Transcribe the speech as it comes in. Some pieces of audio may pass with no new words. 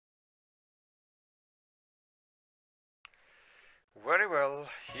Very well,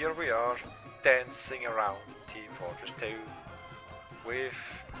 here we are, dancing around Team Fortress 2 with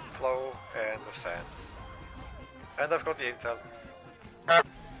Flo and with Sans. And I've got the intel.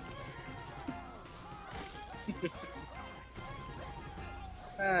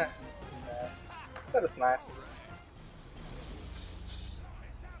 That is nice.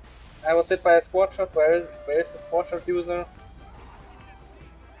 I was hit by a squad shot. Where is the squad shot user?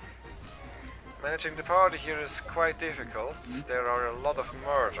 Managing the party here is quite difficult. There are a lot of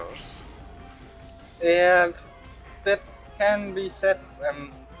murders. Yeah, that can be said.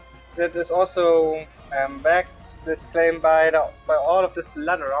 That is also backed this claim by all of this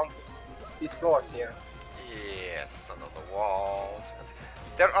blood around these floors here. Yes, under the walls. And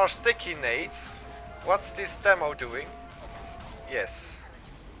there are sticky nades. What's this demo doing? Yes.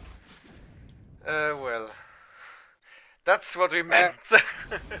 Well, that's what we meant.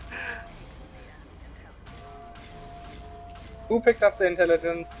 Who picked up the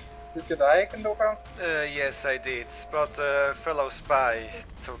intelligence? Did you die, Kendoka? Yes, I did, but fellow spy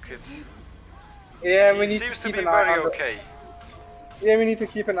took it. Yeah, He seems to be very okay. Yeah, we need to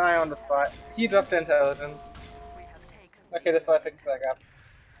keep an eye on the spy. He dropped the intelligence. Okay, the spy picks back up.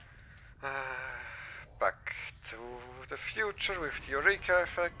 Back to the future with the Eureka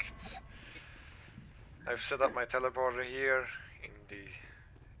effect. I've set up my teleporter here in the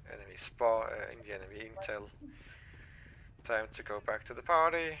enemy in the enemy intel. Time to go back to the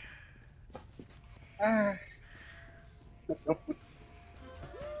party.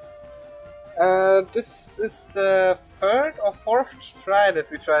 This is the third or fourth try that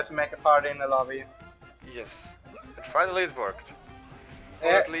we tried to make a party in the lobby. Yes, and finally it worked.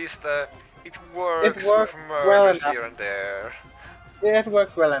 Or at least it works with murders well here and there. Yeah, it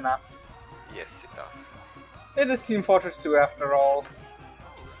works well enough. Yes, it does. It is Team Fortress 2 after all.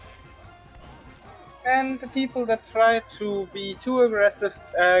 And the people that tried to be too aggressive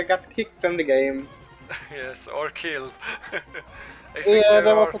got kicked from the game. Yes, or killed. I think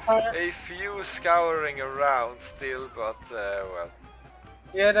there was a few scouring around still, but well.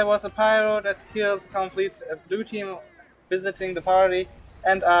 Yeah, there was a pyro that killed a complete blue team visiting the party,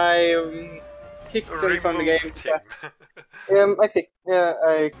 and I kicked him from the game.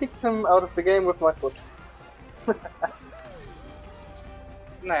 I kicked him out of the game with my foot.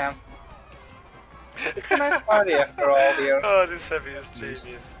 Nah. It's a nice party after all here. Oh, this heavy is genius.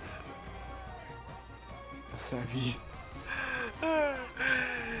 That's heavy.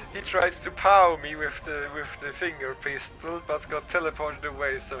 He tried to pow me with the finger pistol, but got teleported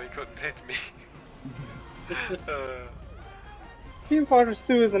away, so he couldn't hit me. Team Fortress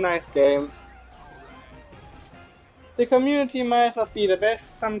 2 is a nice game. The community might not be the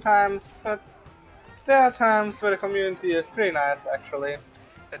best sometimes, but there are times where the community is pretty nice, actually.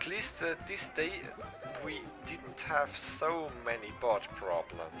 At least this day we didn't have so many bot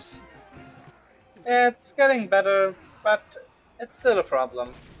problems. It's getting better, but it's still a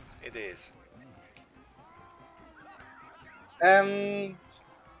problem. It is.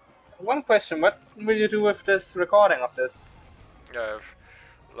 One question, what will you do with this recording of this?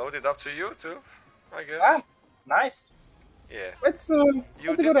 Load it up to YouTube, I guess. Ah, nice. Yeah. It's a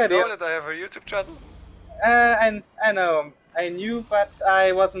good idea. You know that I have a YouTube channel? I know. I knew, but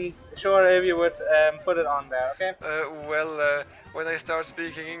I wasn't sure if you would put it on there, okay? Well, when I start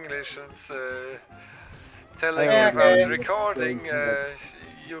speaking English and telling you about recording,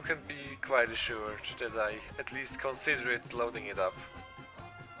 you can be quite assured that I at least consider it loading it up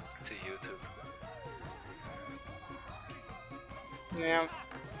to YouTube. Yeah.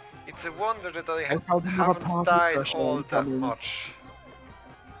 It's a wonder that I haven't died all that much.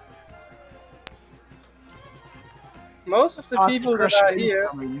 Most of the people that are here,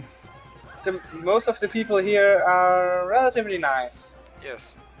 most of the people here are relatively nice.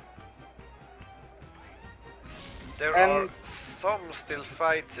 Yes. There are some still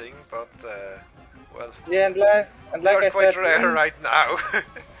fighting, but well. Yeah, and like I said, quite rare right now.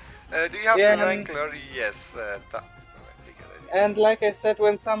 Do you have an angler? Yes. And like I said,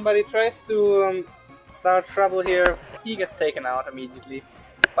 when somebody tries to start trouble here, he gets taken out immediately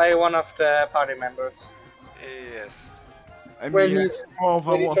by one of the party members. Yes. When he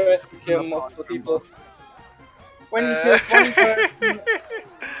tries to kill multiple people. When he kills one person,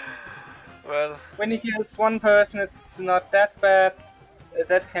 well, when he kills one person, it's not that bad.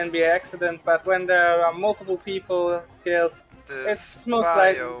 That can be an accident, but when there are multiple people killed, it's most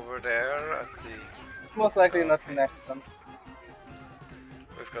likely over there at the most likely not an accident.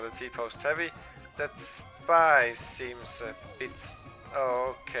 We've got a T-post heavy. That spy seems a bit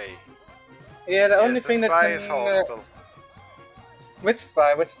okay. Yeah, the only thing that can... is hostile. Which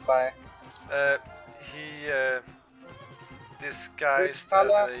spy? Which spy? disguised as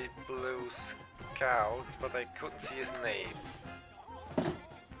color? a blue scout, but I couldn't see his name.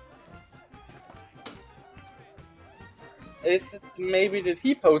 Is it maybe the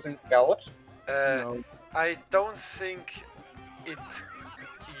T-posing scout? No. I don't think it.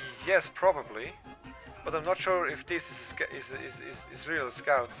 Yes, probably, but I'm not sure if this is real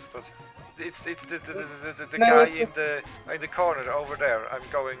scout. But it's the No, guy it's in the corner over there. I'm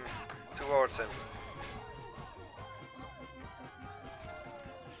going towards him.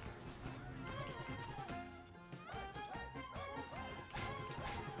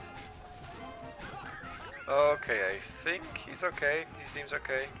 Okay, I think he's okay. He seems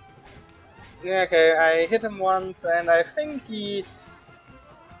okay. Yeah, okay, I hit him once, and I think he's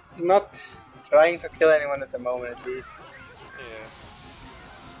not trying to kill anyone at the moment, at least. Yeah.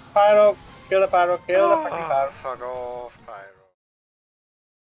 Pyro, kill the Pyro, kill the fucking Pyro. Fuck off, Pyro.